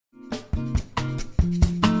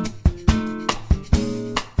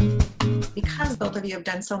because both of you have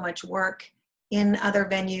done so much work in other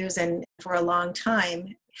venues and for a long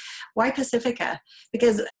time, why Pacifica?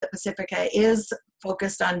 Because Pacifica is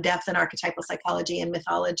focused on depth and archetypal psychology and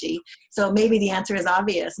mythology. So maybe the answer is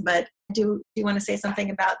obvious, but do you want to say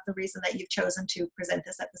something about the reason that you've chosen to present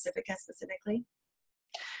this at Pacifica specifically?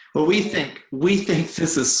 Well, we think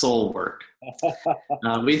this is soul work.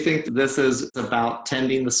 We think this is about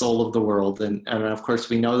tending the soul of the world, and of course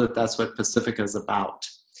we know that that's what Pacifica is about.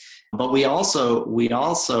 But we also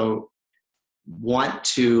want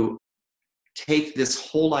to take this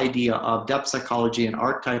whole idea of depth psychology and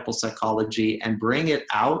archetypal psychology and bring it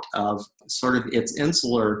out of sort of its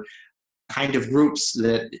insular kind of groups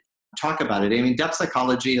that talk about it. I mean, depth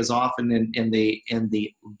psychology is often in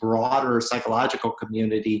the broader psychological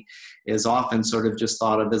community is often sort of just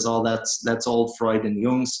thought of as, oh, that's old Freud and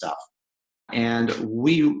Jung stuff. And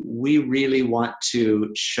we really want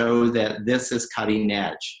to show that this is cutting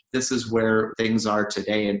edge. This is where things are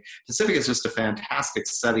today. And Pacifica is just a fantastic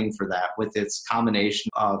setting for that with its combination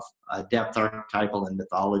of depth, archetypal, and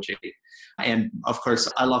mythology. And of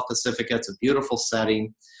course, I love Pacifica. It's a beautiful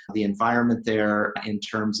setting. The environment there in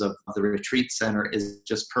terms of the retreat center is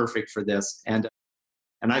just perfect for this. And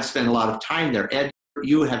I've spent a lot of time there. Ed,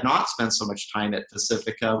 you have not spent so much time at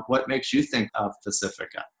Pacifica. What makes you think of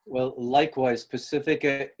Pacifica? Well, likewise,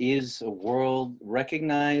 Pacifica is a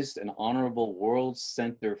world-recognized and honorable world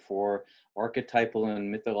center for archetypal and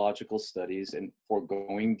mythological studies and for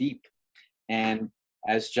going deep. And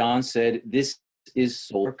as John said, this is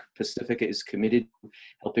soul work. Pacifica is committed to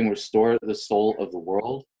helping restore the soul of the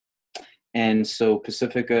world. And so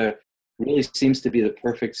Pacifica really seems to be the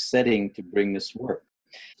perfect setting to bring this work.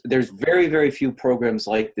 There's very, very few programs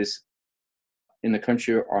like this in the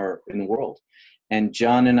country or in the world. And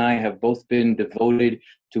John and I have both been devoted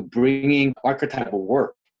to bringing archetypal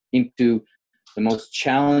work into the most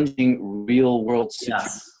challenging real world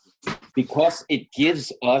situations. Yes. Because it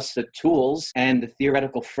gives us the tools and the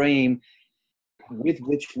theoretical frame with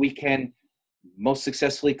which we can most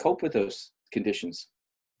successfully cope with those conditions.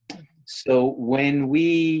 So when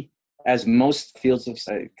we, as most fields of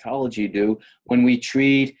psychology do, when we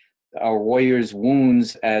treat our warriors'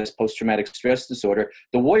 wounds as post-traumatic stress disorder,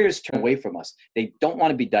 the warriors turn away from us. They don't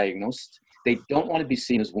want to be diagnosed. They don't want to be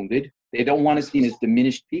seen as wounded. They don't want to be seen as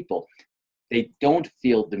diminished people. They don't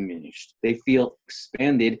feel diminished. They feel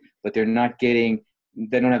expanded, but they don't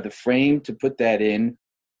have the frame to put that in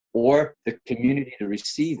or the community to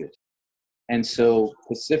receive it. And so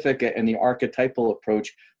Pacifica and the archetypal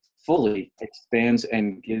approach fully expands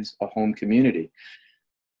and gives a home community.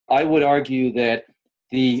 I would argue that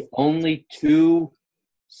the only two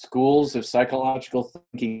schools of psychological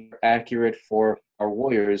thinking accurate for our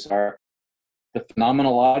warriors are the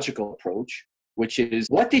phenomenological approach, which is,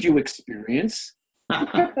 what did you experience?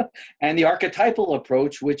 And the archetypal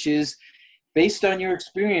approach, which is based on your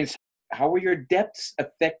experience, how were your depths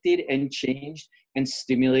affected and changed and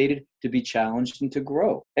stimulated to be challenged and to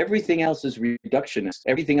grow? Everything else is reductionist.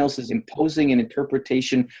 Everything else is imposing an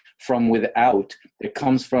interpretation from without that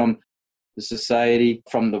comes from the society,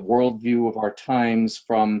 from the worldview of our times,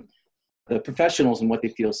 from the professionals and what they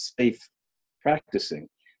feel safe practicing.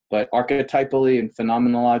 But archetypally and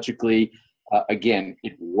phenomenologically, again,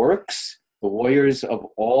 it works. The warriors of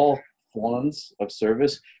all forms of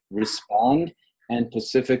service respond, and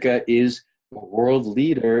Pacifica is a world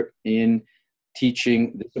leader in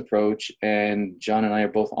teaching this approach. And John and I are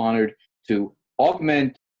both honored to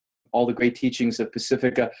augment all the great teachings of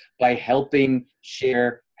Pacifica by helping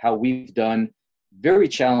share how we've done very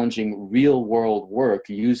challenging real world work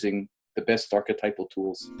using the best archetypal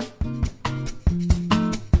tools.